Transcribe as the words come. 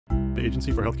the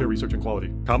Agency for Healthcare Research and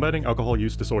Quality. Combating Alcohol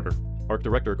Use Disorder. AHRQ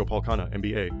Director Gopal Khanna,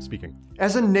 MBA, speaking.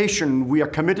 As a nation, we are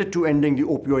committed to ending the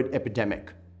opioid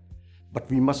epidemic. But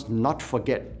we must not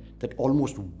forget that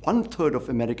almost 1/3 of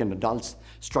American adults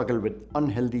struggle with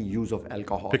unhealthy use of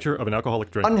alcohol. Picture of an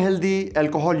alcoholic drink. Unhealthy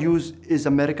alcohol use is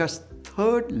America's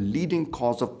third leading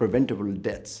cause of preventable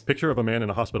deaths. Picture of a man in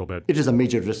a hospital bed. It is a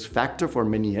major risk factor for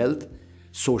many health,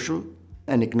 social,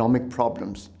 and economic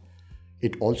problems.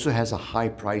 It also has a high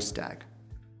price tag.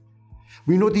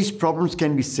 We know these problems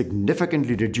can be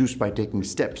significantly reduced by taking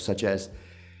steps such as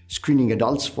screening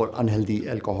adults for unhealthy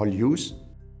alcohol use,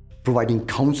 providing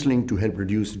counseling to help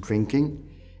reduce drinking,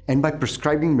 and by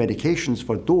prescribing medications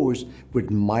for those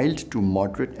with mild to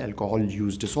moderate alcohol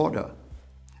use disorder.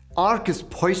 AHRQ is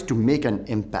poised to make an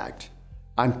impact.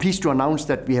 I'm pleased to announce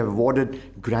that we have awarded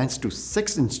grants to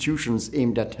 6 institutions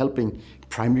aimed at helping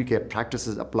primary care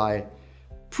practices apply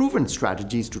proven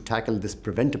strategies to tackle this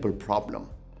preventable problem.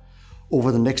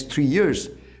 Over the next 3 years,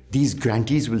 these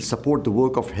grantees will support the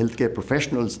work of healthcare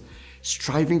professionals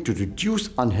striving to reduce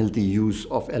unhealthy use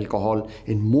of alcohol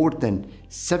in more than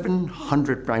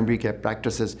 700 primary care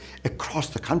practices across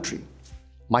the country.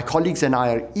 My colleagues and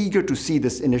I are eager to see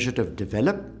this initiative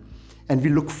develop, and we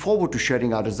look forward to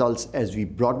sharing our results as we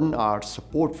broaden our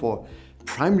support for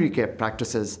primary care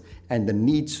practices and the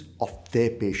needs of their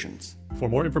patients. For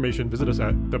more information, visit us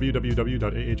at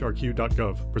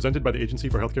www.ahrq.gov, presented by the Agency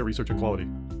for Healthcare Research and Quality.